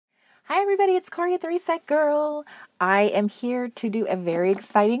Hi everybody, it's Corey at the Reset Girl. I am here to do a very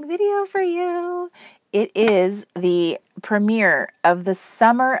exciting video for you. It is the premiere of the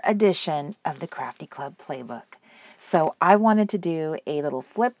summer edition of the Crafty Club PlayBook. So I wanted to do a little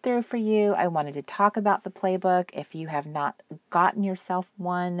flip through for you. I wanted to talk about the playbook. If you have not gotten yourself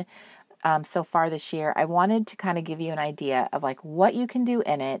one so far this year, I wanted to kind of give you an idea of like what you can do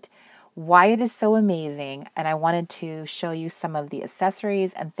in it, why it is so amazing, and I wanted to show you some of the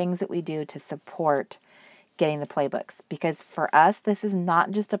accessories and things that we do to support getting the playbooks, because for us this is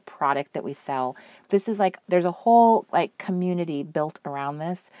not just a product that we sell. This is like there's a whole like community built around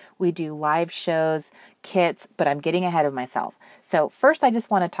this. We do live shows, kits, but I'm getting ahead of myself. So first I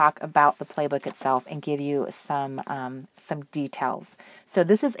just want to talk about the playbook itself and give you some details. So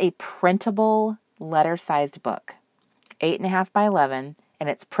this is a printable letter-sized book, 8.5 by 11, and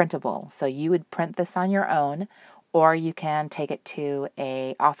it's printable. So you would print this on your own, or you can take it to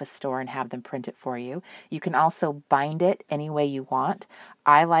a office store and have them print it for you. You can also bind it any way you want.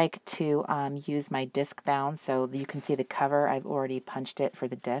 I like to use my disc bound, so you can see the cover. I've already punched it for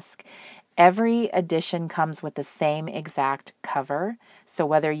the disc. Every edition comes with the same exact cover. So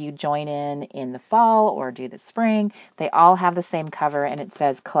whether you join in the fall or do the spring, they all have the same cover, and it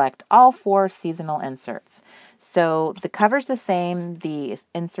says collect all 4 seasonal inserts. So the cover's the same, the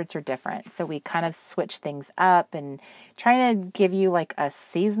inserts are different. So we kind of switch things up and trying to give you like a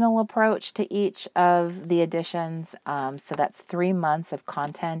seasonal approach to each of the editions. So that's 3 months of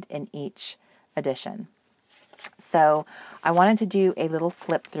content in each edition. So I wanted to do a little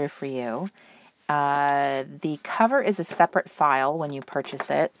flip through for you. The cover is a separate file when you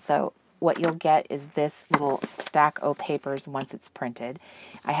purchase it. So what you'll get is this little stack of papers once it's printed.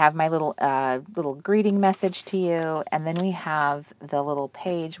 I have my little greeting message to you, and then we have the little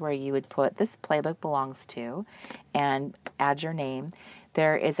page where you would put this playbook belongs to and add your name.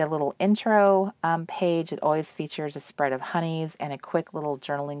 There is a little intro page that always features a spread of honeys and a quick little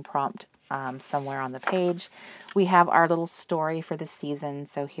journaling prompt somewhere on the page. We have our little story for the season.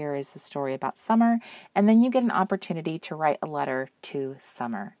 So here is the story about summer. And then you get an opportunity to write a letter to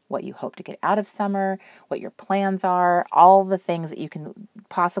summer, what you hope to get out of summer, what your plans are, all the things that you can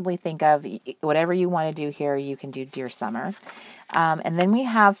possibly think of. Whatever you want to do here, you can do Dear Summer. And then we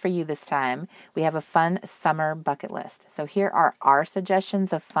have for you this time, we have a fun summer bucket list. So here are our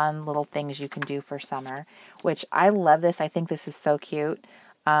suggestions of fun little things you can do for summer, which I love this. I think this is so cute.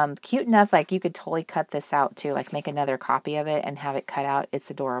 Cute enough, like you could totally cut this out too, like make another copy of it and have it cut out. It's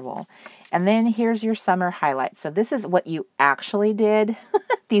adorable. And then here's your summer highlights. So this is what you actually did.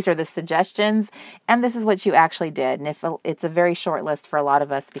 These are the suggestions, and this is what you actually did. And if it's a very short list for a lot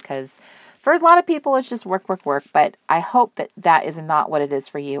of us, because for a lot of people it's just work, work, work. But I hope that that is not what it is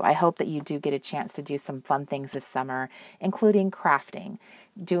for you. I hope that you do get a chance to do some fun things this summer, including crafting,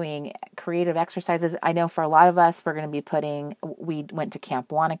 doing creative exercises. I know for a lot of us, we're going to be we went to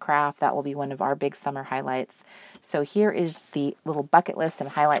Camp Wanna Craft. That will be one of our big summer highlights. So here is the little bucket list and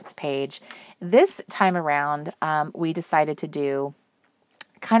highlights page. This time around, we decided to do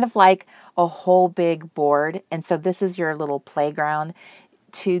kind of like a whole big board. And so this is your little playground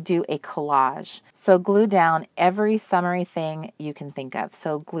to do a collage. So glue down every summery thing you can think of.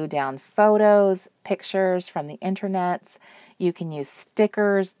 So glue down photos, pictures from the internets. You can use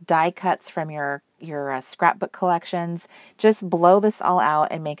stickers, die cuts from your scrapbook collections. Just blow this all out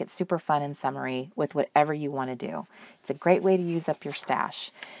and make it super fun and summery with whatever you want to do. It's a great way to use up your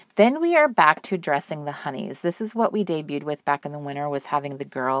stash. Then we are back to dressing the honeys. This is what we debuted with back in the winter, was having the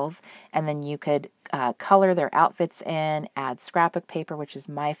girls, and then you could color their outfits in, add scrapbook paper, which is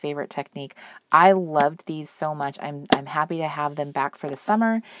my favorite technique. I loved these so much. I'm happy to have them back for the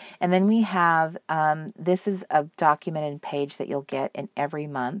summer. And then we have, this is a documented page that you'll get in every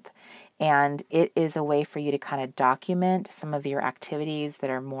month. And it is a way for you to kind of document some of your activities that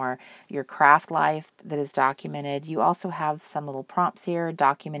are more your craft life that is documented. You also have some little prompts here,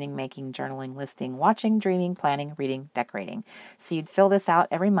 documenting, making, journaling, listing, watching, dreaming, planning, reading, decorating. So you'd fill this out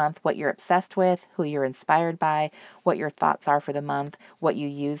every month, what you're obsessed with, who you're inspired by, what your thoughts are for the month, what you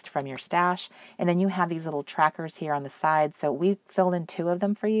used from your stash. And then you have these little trackers here on the side. So we filled in 2 of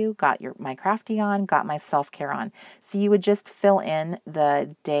them for you, got my crafty on, got my self-care on. So you would just fill in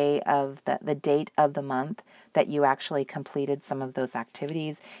the day of the date of the month that you actually completed some of those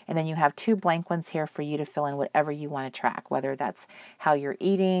activities. And then you have 2 blank ones here for you to fill in whatever you want to track, whether that's how you're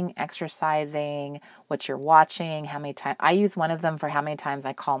eating, exercising, what you're watching, how many times. I use one of them for how many times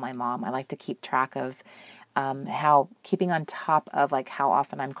I call my mom. I like to keep track of keeping on top of like how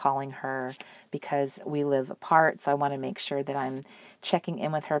often I'm calling her, because we live apart. So I want to make sure that I'm checking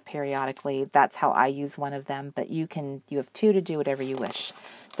in with her periodically. That's how I use one of them, but you have 2 to do whatever you wish.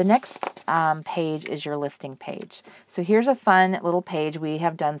 The next page is your listing page. So here's a fun little page. We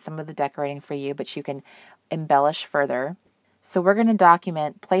have done some of the decorating for you, but you can embellish further. So we're going to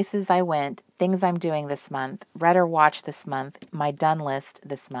document places I went, things I'm doing this month, read or watched this month, my done list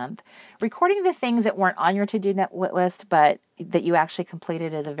this month. Recording the things that weren't on your to-do list, but that you actually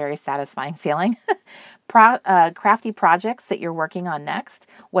completed is a very satisfying feeling. Crafty projects that you're working on next,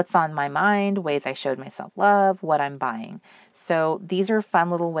 what's on my mind, ways I showed myself love, what I'm buying. So these are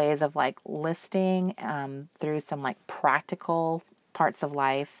fun little ways of like listing through some like practical parts of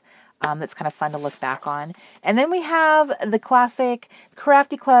life. That's kind of fun to look back on. And then we have the classic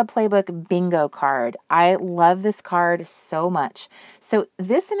Crafty Club PlayBook bingo card. I love this card so much. So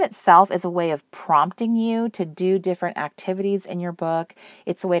this in itself is a way of prompting you to do different activities in your book.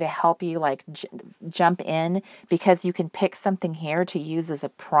 It's a way to help you like jump in, because you can pick something here to use as a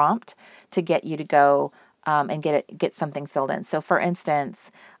prompt to get you to go and get something filled in. So for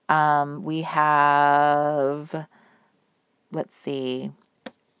instance, we have, let's see,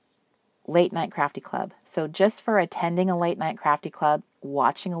 Late Night Crafty Club. So just for attending a Late Night Crafty Club,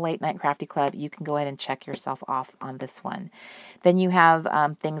 watching a Late Night Crafty Club, you can go ahead and check yourself off on this one. Then you have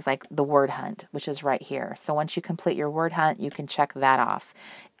things like the word hunt, which is right here. So once you complete your word hunt, you can check that off.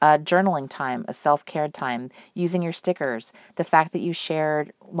 Journaling time, a self-care time, using your stickers, the fact that you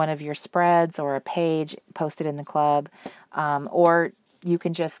shared one of your spreads or a page posted in the club, or you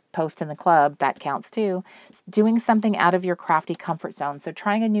can just post in the club, that counts too. Doing something out of your crafty comfort zone. So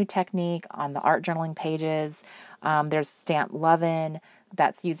trying a new technique on the art journaling pages. There's Stamp Lovin',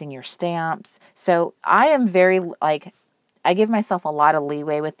 that's using your stamps. So I am very like, I give myself a lot of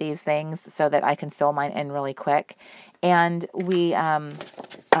leeway with these things so that I can fill mine in really quick. And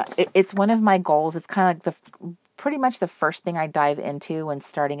it's one of my goals. It's kind of like pretty much the first thing I dive into when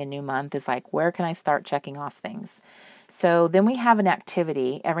starting a new month is like, where can I start checking off things? So then we have an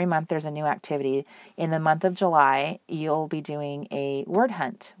activity. Every month there's a new activity. In the month of July, you'll be doing a word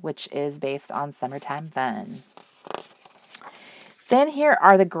hunt, which is based on summertime fun. Then here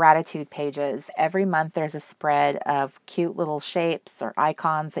are the gratitude pages. Every month there's a spread of cute little shapes or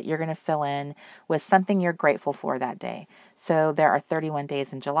icons that you're going to fill in with something you're grateful for that day. So there are 31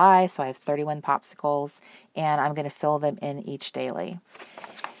 days in July, so I have 31 popsicles, and I'm going to fill them in each daily.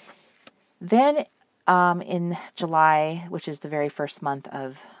 Then in July, which is the very first month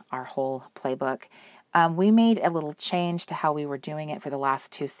of our whole playbook, we made a little change to how we were doing it for the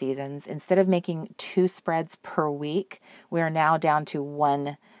last 2 seasons. Instead of making 2 spreads per week, we are now down to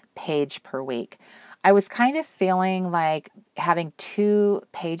 1 page per week. I was kind of feeling like having 2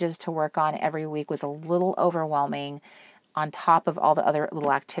 pages to work on every week was a little overwhelming on top of all the other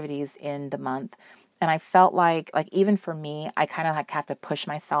little activities in the month. And I felt like even for me, I kind of like have to push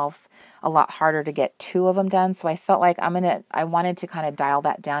myself a lot harder to get 2 of them done. So I felt like I wanted to kind of dial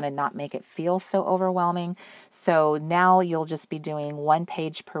that down and not make it feel so overwhelming. So now you'll just be doing 1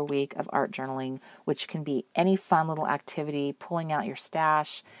 page per week of art journaling, which can be any fun little activity, pulling out your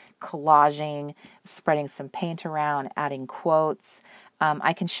stash, collaging, spreading some paint around, adding quotes.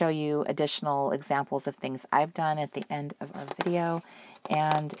 I can show you additional examples of things I've done at the end of our video.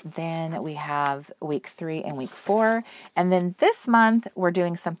 And then we have week 3 and week 4. And then this month, we're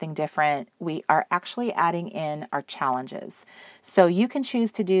doing something different. We are actually adding in our challenges. So you can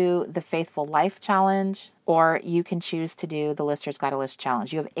choose to do the Faithful Life Challenge, or you can choose to do the Lister's Guide to List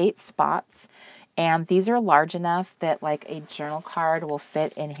Challenge. You have 8 spots. And these are large enough that like a journal card will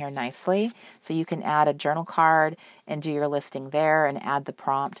fit in here nicely. So you can add a journal card and do your listing there and add the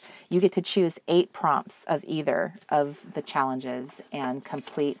prompt. You get to choose 8 prompts of either of the challenges and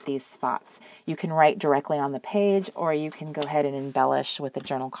complete these spots. You can write directly on the page, or you can go ahead and embellish with a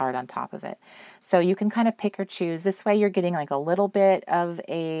journal card on top of it. So you can kind of pick or choose. This way you're getting like a little bit of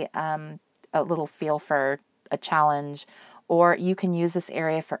a little feel for a challenge. Or you can use this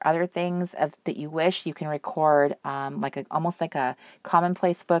area for other things that you wish. You can record almost like a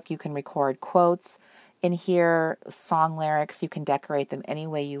commonplace book. You can record quotes in here, song lyrics. You can decorate them any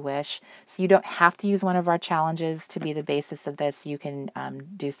way you wish. So you don't have to use one of our challenges to be the basis of this. You can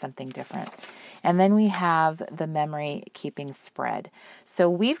do something different. And then we have the memory keeping spread. So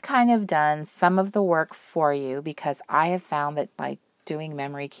we've kind of done some of the work for you, because I have found that like doing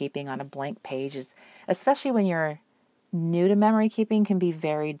memory keeping on a blank page is, especially when you're new to memory keeping, can be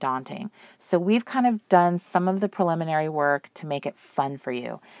very daunting. So we've kind of done some of the preliminary work to make it fun for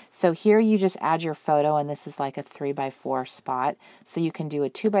you. So here you just add your photo, and this is like a 3x4 spot. So you can do a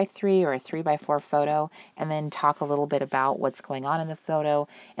 2x3 or a 3x4 photo, and then talk a little bit about what's going on in the photo.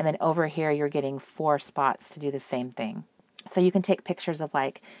 And then over here, you're getting 4 spots to do the same thing. So you can take pictures of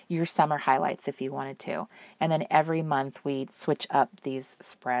like your summer highlights if you wanted to. And then every month we switch up these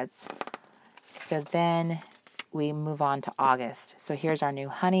spreads. So then we move on to August. So here's our new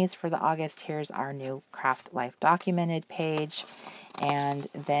honeys for the August. Here's our new Craft Life Documented page. And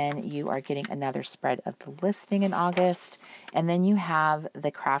then you are getting another spread of the listing in August. And then you have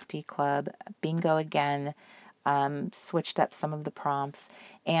the Crafty Club Bingo again. Switched up some of the prompts.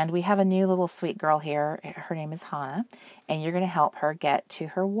 And we have a new little sweet girl here. Her name is Hannah. And you're going to help her get to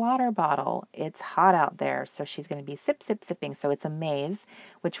her water bottle. It's hot out there, so she's going to be sip, sip, sipping. So it's a maze,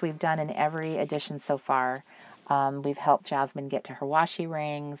 which we've done in every edition so far. We've helped Jasmine get to her washi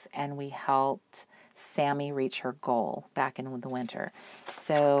rings, and we helped Sammy reach her goal back in the winter.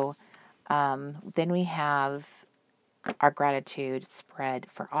 So then we have our gratitude spread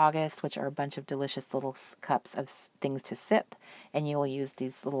for August, which are a bunch of delicious little cups of things to sip, and you will use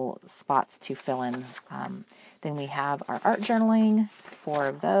these little spots to fill in. Then we have our art journaling, 4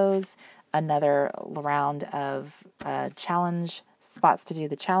 of those, another round of challenge spots to do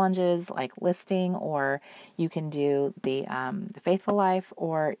the challenges like listing, or you can do the Faithful Life,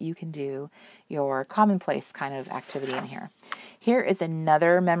 or you can do your commonplace kind of activity in here. Here is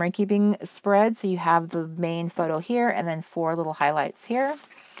another memory keeping spread. So you have the main photo here and then 4 little highlights here.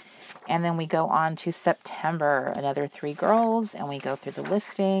 And then we go on to September, another 3 girls, and we go through the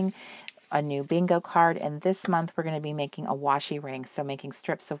listing, a new bingo card. And this month we're going to be making a washi ring. So making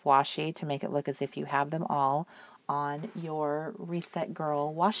strips of washi to make it look as if you have them all on your Reset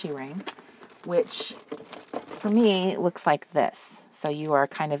Girl washi ring, which for me looks like this. So you are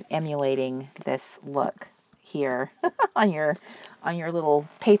kind of emulating this look here on your little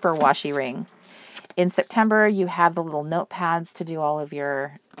paper washi ring. In September, you have the little notepads to do all of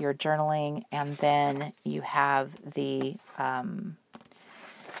your journaling, and then you have the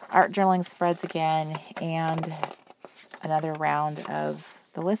art journaling spreads again, and another round of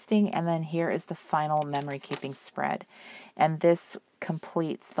the listing, and then here is the final memory keeping spread. And this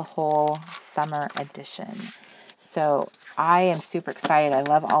completes the whole summer edition. So I am super excited. I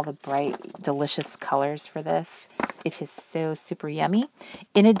love all the bright, delicious colors for this. It is so super yummy.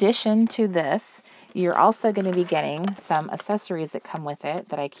 In addition to this, you're also going to be getting some accessories that come with it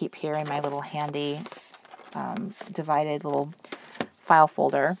that I keep here in my little handy divided little file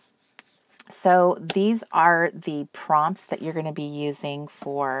folder. So these are the prompts that you're going to be using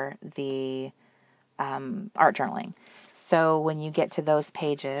for the art journaling. So when you get to those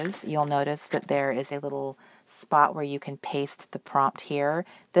pages, you'll notice that there is a little spot where you can paste the prompt here.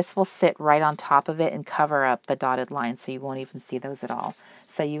 This will sit right on top of it and cover up the dotted line, so you won't even see those at all.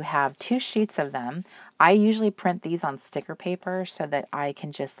 So you have 2 sheets of them. I usually print these on sticker paper so that I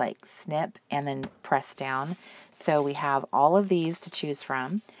can just like snip and then press down. So we have all of these to choose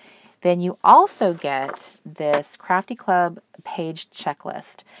from. Then you also get this Crafty Club page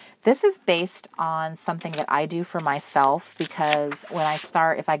checklist. This is based on something that I do for myself, because when I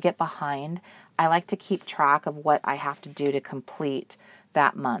start, if I get behind, I like to keep track of what I have to do to complete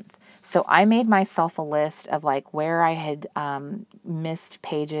that month. So I made myself a list of like where I had missed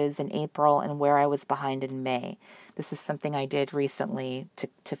pages in April and where I was behind in May. This is something I did recently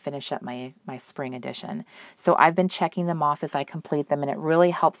to finish up my spring edition. So I've been checking them off as I complete them, and it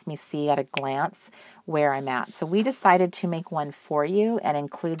really helps me see at a glance where I'm at. So we decided to make one for you and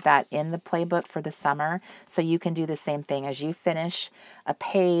include that in the playbook for the summer, so you can do the same thing as you finish a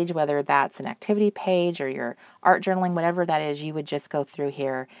page, whether that's an activity page or your art journaling, whatever that is. You would just go through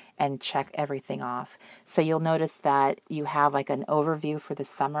here and check everything off. So you'll notice that you have like an overview for the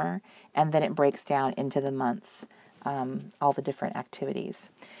summer, and then it breaks down into the months, all the different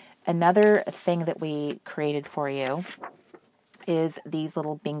activities. Another thing that we created for you is these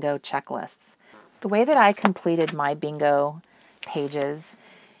little bingo checklists. The way that I completed my bingo pages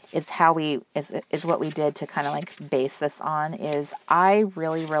is what we did to kind of like base this on. Is I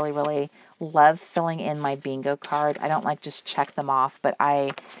really love filling in my bingo card. I don't like just check them off, but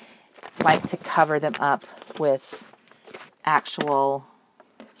I like to cover them up with actual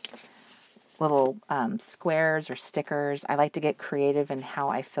little squares or stickers. I like to get creative in how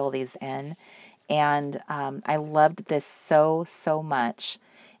I fill these in. And I loved this so much.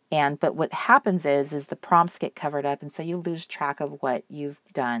 But what happens is the prompts get covered up, and so you lose track of what you've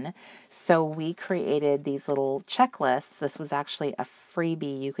done. So we created these little checklists. This was actually a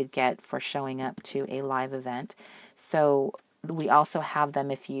freebie you could get for showing up to a live event. So we also have them.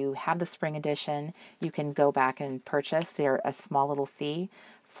 If you have the spring edition, you can go back and purchase. They're a small little fee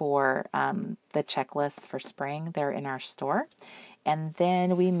for the checklists for spring. They're in our store. And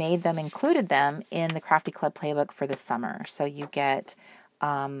then we included them in the Crafty Club Playbook for the summer. So you get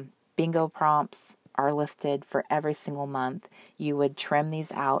bingo prompts, are listed for every single month, you would trim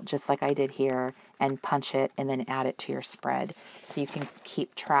these out just like I did here and punch it and then add it to your spread so you can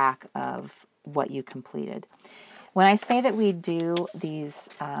keep track of what you completed. When I say that we do these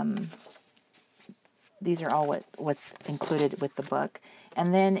are all what's included with the book.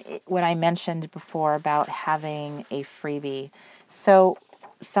 And then what I mentioned before about having a freebie. So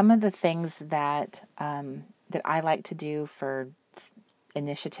some of the things that that I like to do for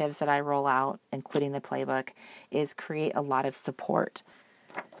initiatives that I roll out, including the playbook, is create a lot of support.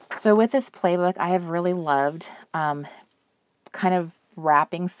 So with this playbook, I have really loved kind of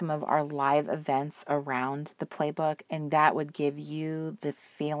wrapping some of our live events around the playbook, and that would give you the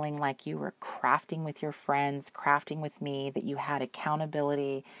feeling like you were crafting with your friends, crafting with me, that you had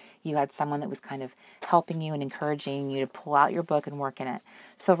accountability, you had someone that was kind of helping you and encouraging you to pull out your book and work in it.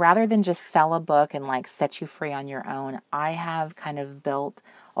 So rather than just sell a book and like set you free on your own, I have kind of built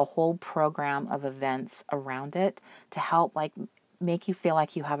a whole program of events around it to help like make you feel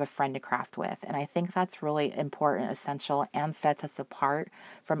like you have a friend to craft with. And I think that's really important, essential, and sets us apart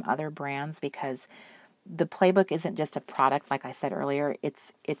from other brands, because the playbook isn't just a product, like I said earlier,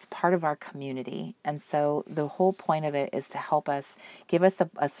 it's part of our community. And so the whole point of it is to help us, give us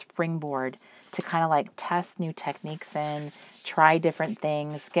a springboard to kind of like test new techniques in, try different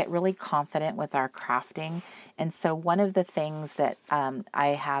things, get really confident with our crafting. And so one of the things that I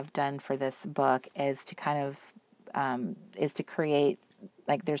have done for this book is to kind of is to create,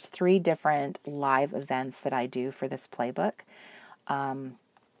 like, there's 3 different live events that I do for this playbook.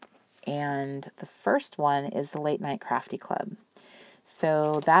 And the first one is the Late Night Crafty Club.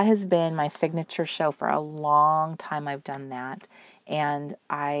 So that has been my signature show for a long time. I've done that. And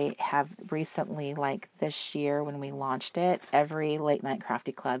I have recently, like this year when we launched it, every Late Night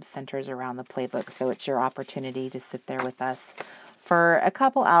Crafty Club centers around the playbook. So it's your opportunity to sit there with us for a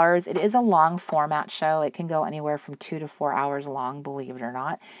couple hours. It is a long format show. It can go anywhere from 2 to 4 hours long, believe it or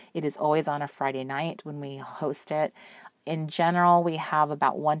not. It is always on a Friday night when we host it. In general, we have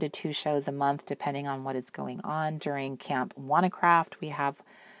about 1 to 2 shows a month, depending on what is going on. During Camp WannaCraft, we have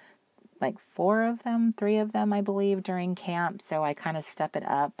like 3 of them, I believe, during camp. So I kind of step it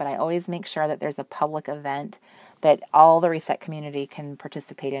up, but I always make sure that there's a public event that all the Reset community can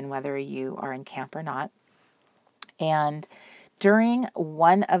participate in, whether you are in camp or not. And during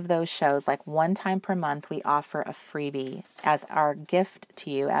one of those shows, like one time per month, we offer a freebie as our gift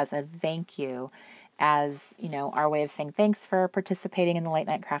to you, as a thank you, as, you know, our way of saying thanks for participating in the Late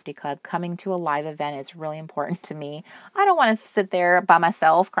Night Crafty Club. Coming to a live event is really important to me. I don't want to sit there by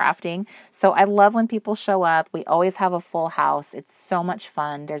myself crafting. So I love when people show up. We always have a full house. It's so much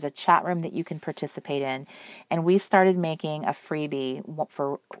fun. There's a chat room that you can participate in. And we started making a freebie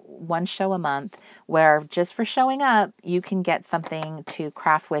for 1 show a month, where just for showing up, you can get something to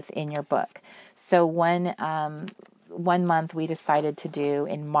craft with in your book. So one month we decided to do,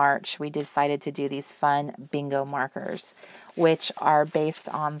 in March, we decided to do these fun bingo markers, which are based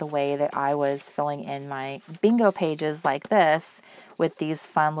on the way that I was filling in my bingo pages like this with these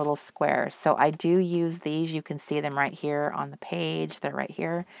fun little squares. So I do use these. You can see them right here on the page. They're right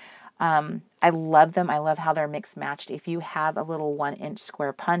here. I love them. I love how they're mixed matched. If you have a little 1-inch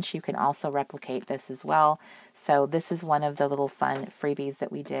square punch, you can also replicate this as well. So this is one of the little fun freebies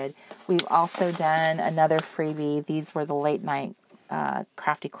that we did. We've also done another freebie. These were the Late Night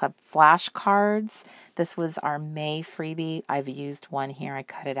Crafty Club flashcards. This was our May freebie. I've used one here. I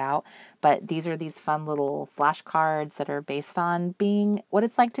cut it out. But these are these fun little flashcards that are based on being what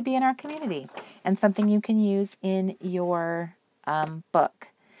it's like to be in our community, and something you can use in your book.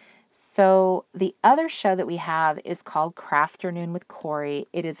 So the other show that we have is called Crafternoon with Corey.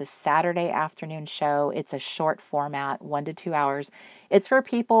 It is a Saturday afternoon show. It's a short format, 1 to 2 hours. It's for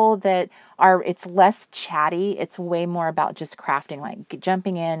people that it's less chatty. It's way more about just crafting, like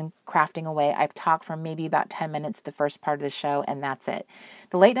jumping in, crafting away. I've talked for maybe about 10 minutes the first part of the show, and that's it.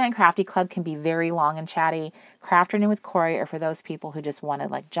 The Late Night Crafty Club can be very long and chatty. Crafternoon with Corey are for those people who just want to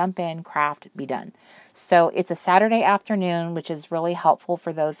like jump in, craft, be done. So it's a Saturday afternoon, which is really helpful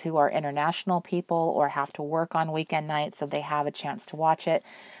for those who are international people or have to work on weekend nights, so they have a chance to watch it.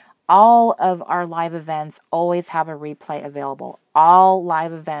 All of our live events always have a replay available. All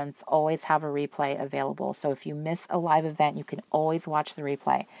live events always have a replay available. So if you miss a live event, you can always watch the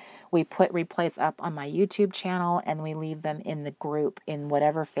replay. We put replays up on my YouTube channel, and we leave them in the group, in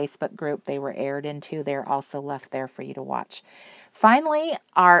whatever Facebook group they were aired into. They're also left there for you to watch. Finally,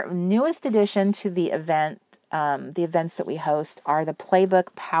 our newest addition to the events that we host are the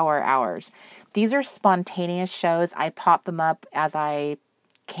Playbook Power Hours. These are spontaneous shows. I pop them up as I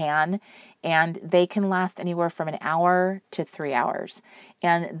can, and they can last anywhere from an hour to 3 hours.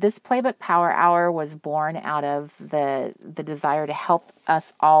 And this Playbook Power Hour was born out of the desire to help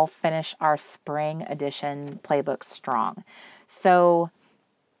us all finish our spring edition playbook strong. So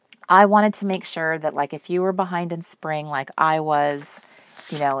I wanted to make sure that, like, if you were behind in spring like I was,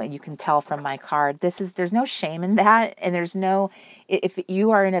 you know, and you can tell from my card, there's no shame in that. And there's no, if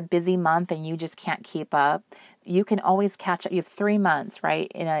you are in a busy month and you just can't keep up, you can always catch up. You have 3 months,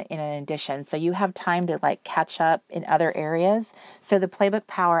 right, in an edition. So you have time to like catch up in other areas. So the Playbook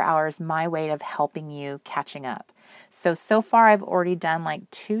Power Hour is my way of helping you catching up. So far I've already done like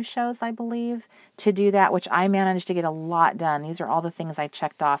 2 shows, I believe, to do that, which I managed to get a lot done. These are all the things I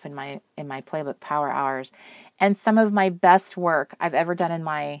checked off in my Playbook Power Hours. And some of my best work I've ever done in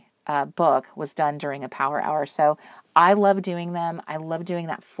my book was done during a power hour. So I love doing them. I love doing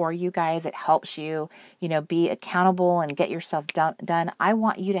that for you guys. It helps you, you know, be accountable and get yourself done. I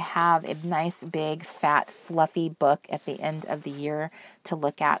want you to have a nice, big, fat, fluffy book at the end of the year to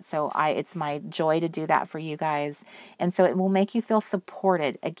look at. So it's my joy to do that for you guys. And so it will make you feel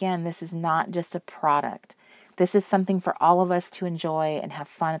supported. Again, this is not just a product. This is something for all of us to enjoy and have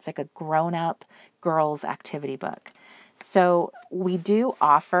fun. It's like a grown-up girls activity book. So we do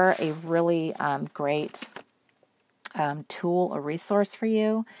offer a really great tool, a resource for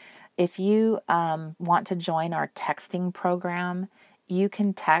you. If you want to join our texting program, you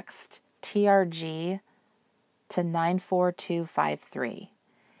can text TRG to 94253,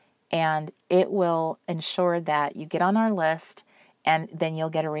 and it will ensure that you get on our list, and then you'll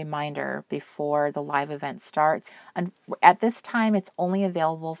get a reminder before the live event starts. And at this time, it's only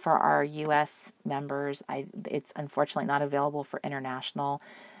available for our U.S. members. It's unfortunately not available for international.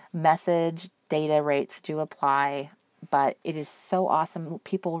 Message data rates do apply, but it is so awesome.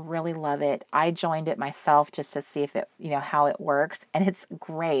 People really love it. I joined it myself just to see if it, you know, how it works, and it's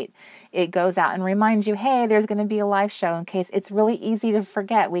great. It goes out and reminds you, hey, there's going to be a live show, in case it's really easy to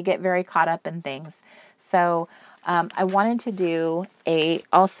forget. We get very caught up in things. So I wanted to do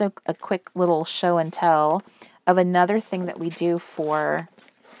also a quick little show and tell of another thing that we do for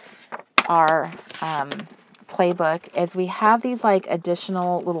our playbook, is we have these like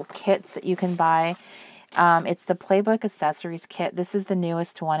additional little kits that you can buy. It's the Playbook Accessories Kit. This is the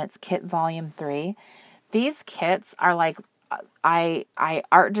newest one. It's Kit Volume 3. These kits are like, I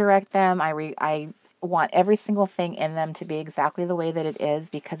art direct them. I want every single thing in them to be exactly the way that it is,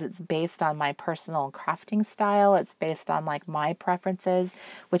 because it's based on my personal crafting style. It's based on like my preferences,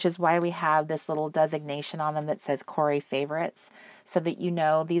 which is why we have this little designation on them that says Corey Favorites, so that you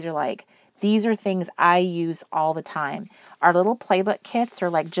know these are things I use all the time. Our little playbook kits are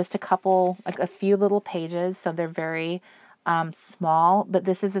like just a few little pages, so they're very small, but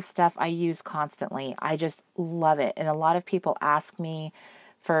this is the stuff I use constantly. I just love it. And a lot of people ask me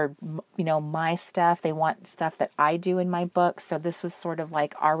for, you know, my stuff. They want stuff that I do in my book. So this was sort of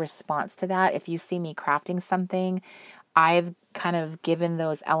like our response to that. If you see me crafting something, I've kind of given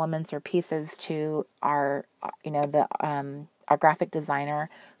those elements or pieces to our, you know, our graphic designer,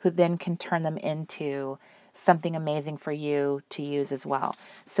 who then can turn them into something amazing for you to use as well.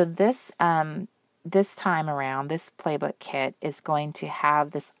 So this time around, this playbook kit is going to have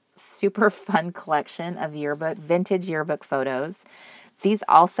this super fun collection of vintage yearbook photos. These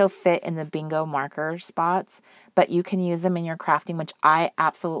also fit in the bingo marker spots, but you can use them in your crafting, which I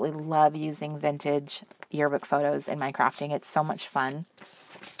absolutely love using vintage yearbook photos in my crafting. It's so much fun.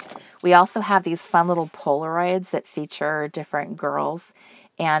 We also have these fun little Polaroids that feature different girls.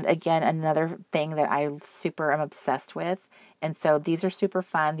 And again, another thing that I am obsessed with. And so these are super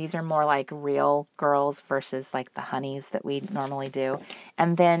fun. These are more like real girls versus like the honeys that we normally do.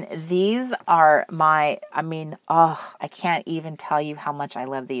 And then these are I can't even tell you how much I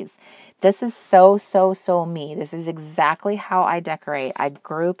love these. This is so me. This is exactly how I decorate. I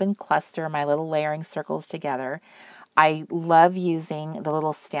group and cluster my little layering circles together. I love using the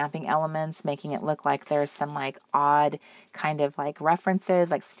little stamping elements, making it look like there's some like odd kind of like references,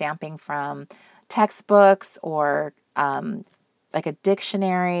 like stamping from textbooks or like a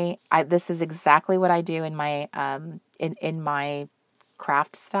dictionary. This is exactly what I do in my in my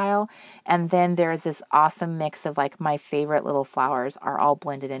craft style. And then there's this awesome mix of like my favorite little flowers are all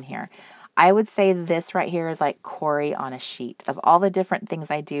blended in here. I would say this right here is like Corey on a sheet. Of all the different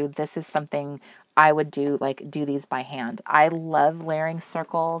things I do, this is something I would do these by hand. I love layering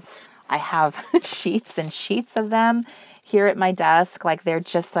circles. I have sheets and sheets of them here at my desk. Like, they're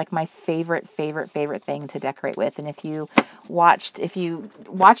just like my favorite thing to decorate with. And if you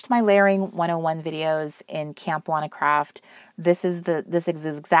watched my layering 101 videos in Camp Wanna Craft, this is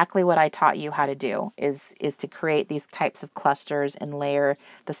exactly what I taught you how to do, is to create these types of clusters and layer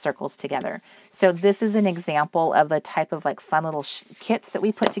the circles together. So this is an example of the type of like fun little kits that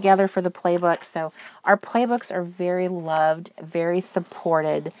we put together for the playbook. So our playbooks are very loved, very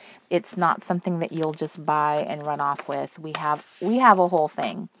supported. It's not something that you'll just buy and run off with. We have a whole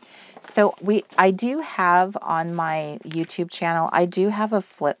thing. So I do have on my YouTube channel, I do have a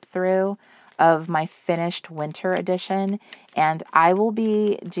flip through of my finished winter edition, and I will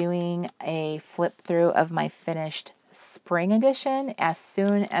be doing a flip through of my finished spring edition as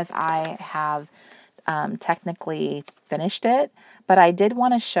soon as I have technically finished it. But I did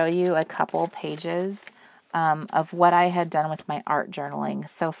want to show you a couple pages of what I had done with my art journaling.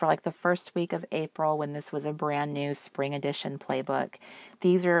 So for like the first week of April, when this was a brand new spring edition playbook,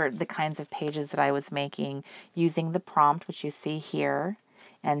 these are the kinds of pages that I was making using the prompt, which you see here.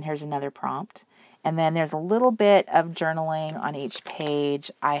 And here's another prompt. And then there's a little bit of journaling on each page.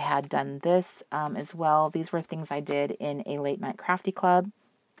 I had done this as well. These were things I did in a Late Night Crafty Club.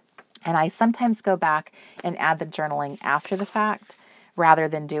 And I sometimes go back and add the journaling after the fact rather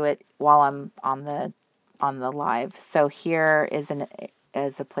than do it while I'm on the live. So here is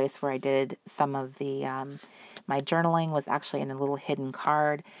a place where I did some of the my journaling was actually in a little hidden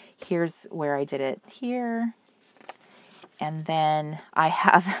card. Here's where I did it here. And then I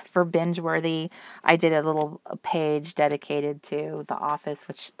have, for Binge-worthy, I did a little page dedicated to The Office,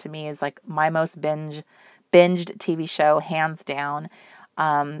 which to me is like my most binged TV show, hands down.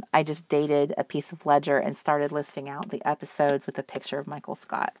 I just dated a piece of ledger and started listing out the episodes with a picture of Michael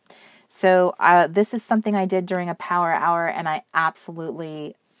Scott. So this is something I did during a power hour, and I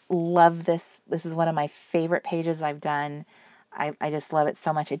absolutely love this. This is one of my favorite pages I've done. I just love it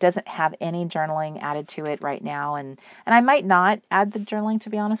so much. It doesn't have any journaling added to it right now, and I might not add the journaling, to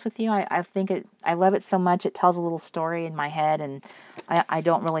be honest with you. I love it so much. It tells a little story in my head, and I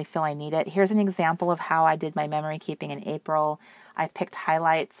don't really feel I need it. Here's an example of how I did my memory keeping in April. I picked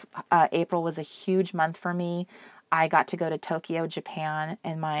highlights. April was a huge month for me. I got to go to Tokyo, Japan,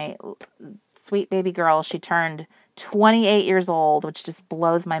 and my sweet baby girl, she turned 28 years old, which just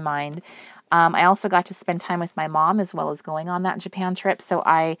blows my mind. I also got to spend time with my mom as well as going on that Japan trip. So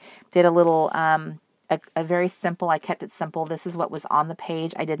I did a little, a very simple, I kept it simple. This is what was on the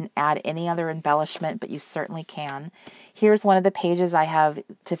page. I didn't add any other embellishment, but you certainly can. Here's one of the pages I have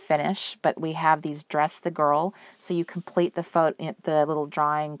to finish, but we have these Dress the Girl. So you complete the the little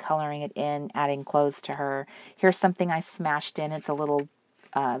drawing, coloring it in, adding clothes to her. Here's something I smashed in. It's a little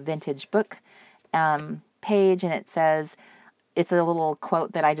vintage book page, and it says, it's a little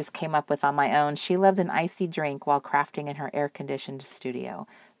quote that I just came up with on my own. She loved an icy drink while crafting in her air-conditioned studio.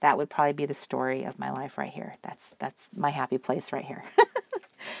 That would probably be the story of my life right here. That's my happy place right here.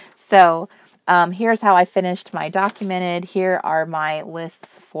 So here's how I finished my documented. Here are my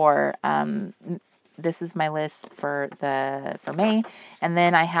lists for, this is my list for May. And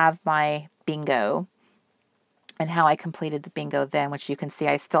then I have my bingo and how I completed the bingo then, which you can see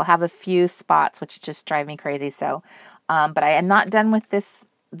I still have a few spots, which just drive me crazy. So, but I am not done with this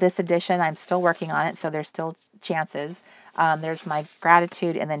edition. I'm still working on it, so there's still chances. There's my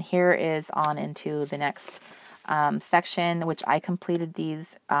gratitude, and then here is on into the next section, which I completed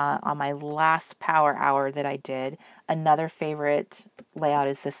these on my last power hour that I did. Another favorite layout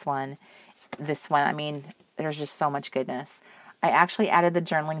is this one. I mean, there's just so much goodness. I actually added the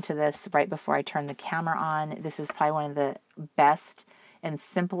journaling to this right before I turned the camera on. This is probably one of the best and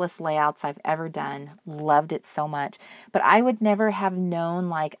simplest layouts I've ever done. Loved it so much. But I would never have known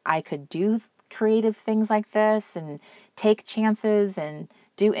like I could do creative things like this and take chances and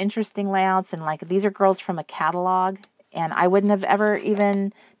do interesting layouts. And like, these are girls from a catalog, and I wouldn't have ever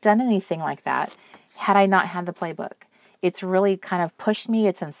even done anything like that had I not had the playbook. It's really kind of pushed me.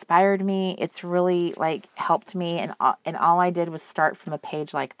 It's inspired me. It's really like helped me. And all I did was start from a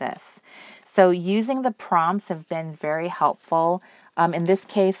page like this. So using the prompts have been very helpful. In this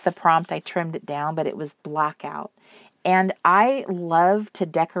case, the prompt, I trimmed it down, but it was blackout. And I love to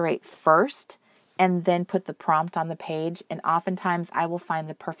decorate first and then put the prompt on the page. And oftentimes I will find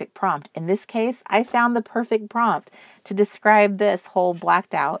the perfect prompt. In this case, I found the perfect prompt to describe this whole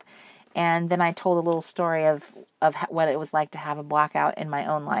blacked out. And then I told a little story of what it was like to have a blackout in my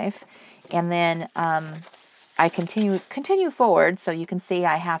own life. And then I I continue forward. So you can see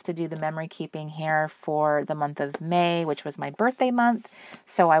I have to do the memory keeping here for the month of May, which was my birthday month.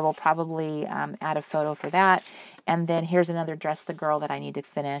 So I will probably add a photo for that. And then here's another Dress the Girl that I need to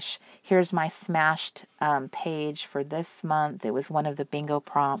finish. Here's my smashed page for this month. It was one of the bingo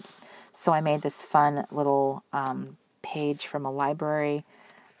prompts. So I made this fun little page from a library,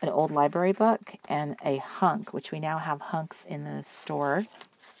 an old library book, and a hunk, which we now have hunks in the store.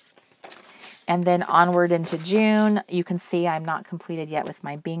 And then onward into June, you can see I'm not completed yet with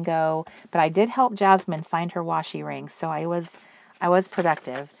my bingo, but I did help Jasmine find her washi ring, so I was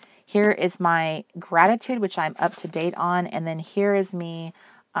productive. Here is my gratitude, which I'm up to date on, and then here is me.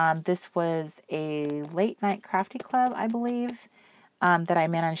 This was a Late Night Crafty Club, I believe, that I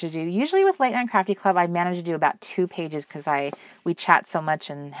managed to do. Usually with Late Night Crafty Club, I manage to do about 2 pages because we chat so much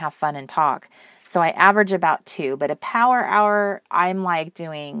and have fun and talk. So I average about 2, but a power hour, I'm like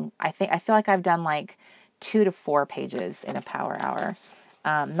doing, I feel like I've done like 2 to 4 pages in a power hour.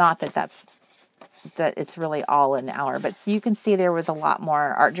 Not that it's really all an hour, but so you can see there was a lot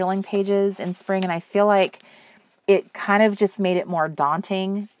more art journaling pages in spring, and I feel like it kind of just made it more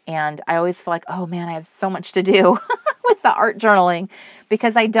daunting. And I always feel like, oh man, I have so much to do with the art journaling,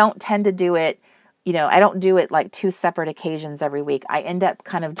 because I don't tend to do it, I don't do it like 2 separate occasions every week. I end up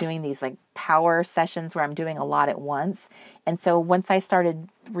kind of doing these like power sessions where I'm doing a lot at once. And so once I started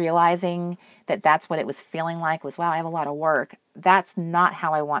realizing that that's what it was feeling like, was, wow, I have a lot of work. That's not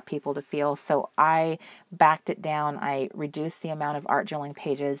how I want people to feel. So I backed it down. I reduced the amount of art journaling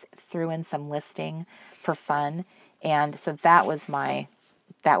pages, threw in some listing for fun. And so that was my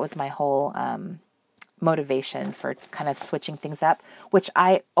whole motivation for kind of switching things up, which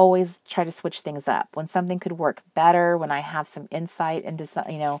I always try to switch things up. When something could work better, when I have some insight into,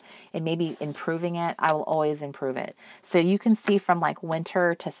 and maybe improving it, I will always improve it. So you can see from like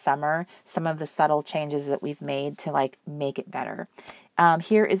winter to summer, some of the subtle changes that we've made to like make it better.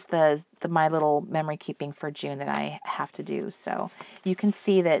 Here is my little memory keeping for June that I have to do. So you can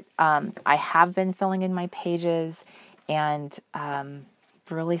see that I have been filling in my pages, and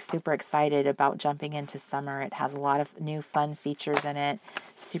really super excited about jumping into summer. It has a lot of new fun features in it,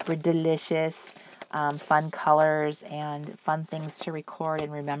 super delicious, fun colors and fun things to record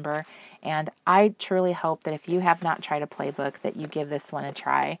and remember. And I truly hope that if you have not tried a playbook, that you give this one a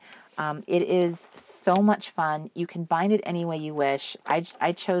try. It is so much fun. You can bind it any way you wish.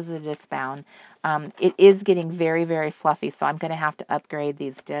 I chose the discbound. It is getting very, very fluffy, so I'm going to have to upgrade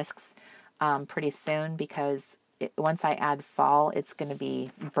these discs pretty soon, because once I add fall, it's going to be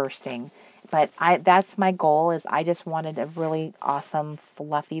bursting. But that's my goal, is I just wanted a really awesome,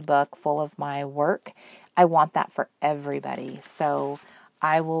 fluffy book full of my work. I want that for everybody. So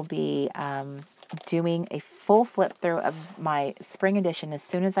I will be doing a full flip through of my spring edition as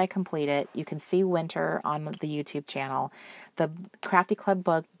soon as I complete it. You can see winter on the YouTube channel. The Crafty Club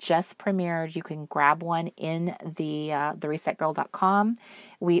book just premiered. You can grab one in the theresetgirl.com.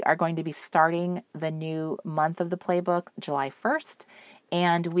 We are going to be starting the new month of the playbook July 1st.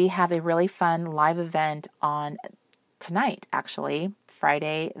 And we have a really fun live event on tonight, actually,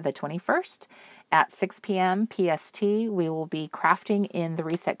 Friday the 21st. At 6 p.m. PST, we will be crafting in the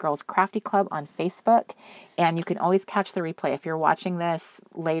Reset Girls Crafty Club on Facebook, and you can always catch the replay. If you're watching this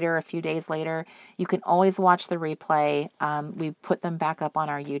later, a few days later, you can always watch the replay. We put them back up on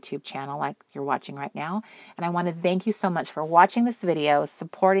our YouTube channel like you're watching right now, and I want to thank you so much for watching this video,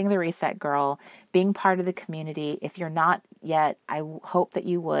 supporting the Reset Girl, being part of the community. If you're not yet, I hope that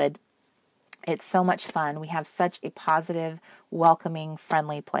you would. It's so much fun. We have such a positive, welcoming,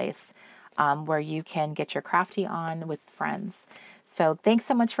 friendly place where you can get your crafty on with friends. So thanks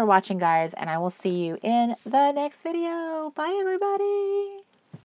so much for watching, guys, and I will see you in the next video. Bye, everybody.